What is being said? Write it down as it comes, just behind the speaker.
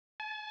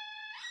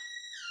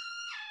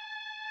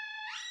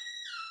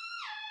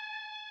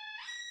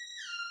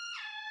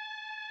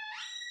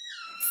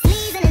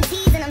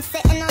and I'm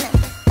sitting on him.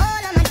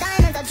 All of my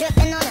diamonds are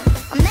dripping on him.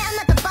 I met him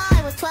at the bar,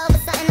 I was 12 or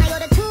something. I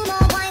ordered 2